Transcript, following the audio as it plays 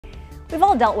We've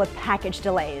all dealt with package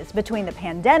delays. Between the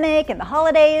pandemic and the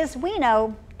holidays, we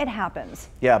know it happens.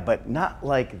 Yeah, but not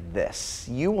like this.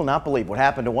 You will not believe what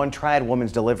happened to one triad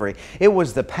woman's delivery. It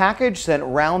was the package sent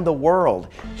round the world.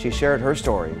 She shared her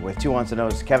story with 2 Wants to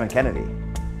Know's Kevin Kennedy.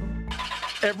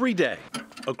 Every day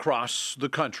across the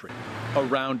country,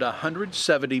 around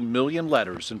 170 million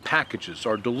letters and packages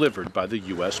are delivered by the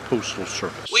U.S. Postal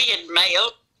Service. We had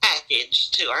mailed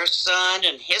package to our son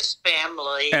and his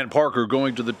family. And Parker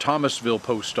going to the Thomasville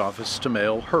post office to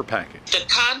mail her package. The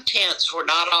contents were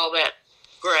not all that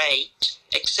great,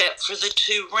 except for the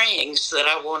 2 rings that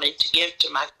I wanted to give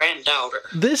to my granddaughter.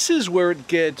 This is where it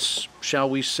gets, shall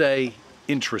we say,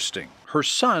 interesting. Her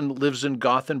son lives in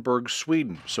Gothenburg,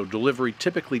 Sweden, so delivery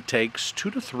typically takes 2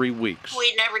 to 3 weeks.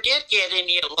 We never did get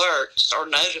any alerts or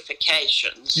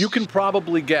notifications. You can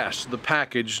probably guess the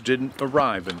package didn't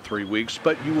arrive in 3 weeks,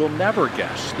 but you will never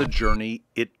guess the journey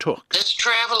it took. This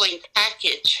traveling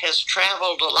package has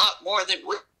traveled a lot more than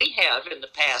we have in the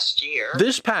past year.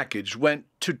 This package went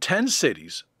to 10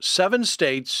 cities, 7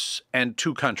 states, and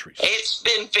 2 countries. It's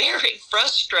been very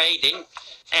frustrating.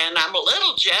 And I'm a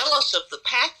little jealous of the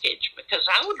package because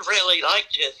I would really like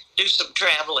to do some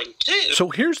traveling too. So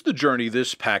here's the journey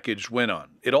this package went on.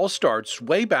 It all starts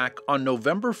way back on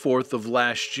November 4th of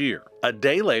last year. A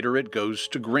day later, it goes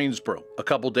to Greensboro. A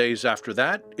couple days after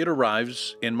that, it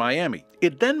arrives in Miami.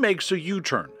 It then makes a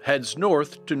U-turn, heads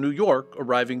north to New York,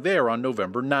 arriving there on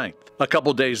November 9th. A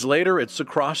couple days later, it's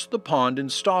across the pond in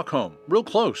Stockholm, real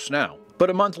close now. But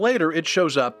a month later, it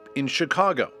shows up in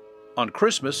Chicago. On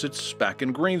Christmas, it's back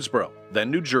in Greensboro,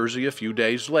 then New Jersey a few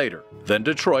days later, then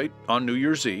Detroit on New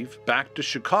Year's Eve, back to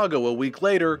Chicago a week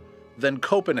later, then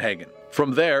Copenhagen.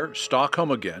 From there,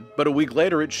 Stockholm again, but a week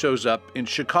later it shows up in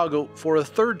Chicago for a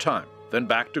 3rd time, then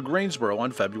back to Greensboro on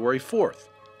February 4th.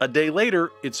 A day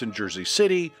later, it's in Jersey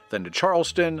City, then to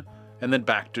Charleston, and then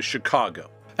back to Chicago.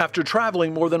 After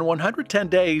traveling more than 110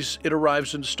 days, it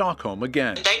arrives in Stockholm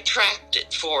again. They tracked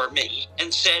it for me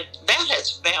and said, that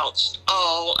has bounced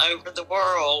all over the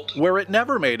world. Where it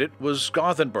never made it was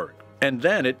Gothenburg, and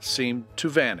then it seemed to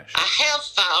vanish. I have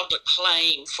filed a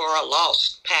claim for a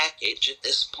lost package at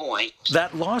this point.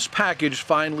 That lost package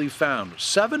finally found.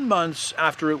 7 months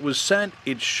after it was sent,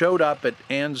 it showed up at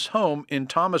Ann's home in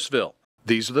Thomasville.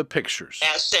 These are the pictures.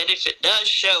 I said if it does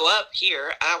show up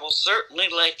here, I will certainly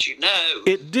let you know.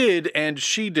 It did, and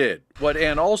she did. What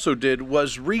Ann also did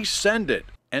was resend it.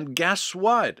 And guess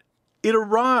what? It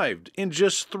arrived in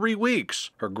just 3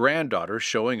 weeks. Her granddaughter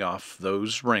showing off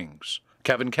those rings.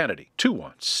 Kevin Kennedy, 2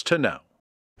 Wants to Know.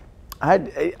 I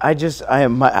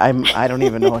don't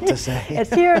even know what to say.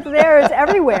 It's here, it's there, it's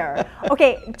everywhere.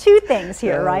 Okay, 2 things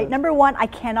here, right? Number one, I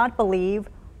cannot believe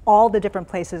all the different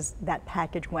places that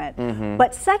package went.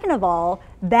 But second of all,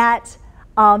 that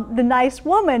the nice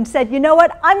woman said, you know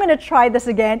what, I'm going to try this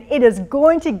again. It is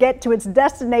going to get to its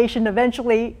destination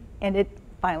eventually, and it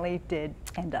finally did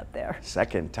end up there.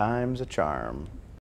 Second time's a charm.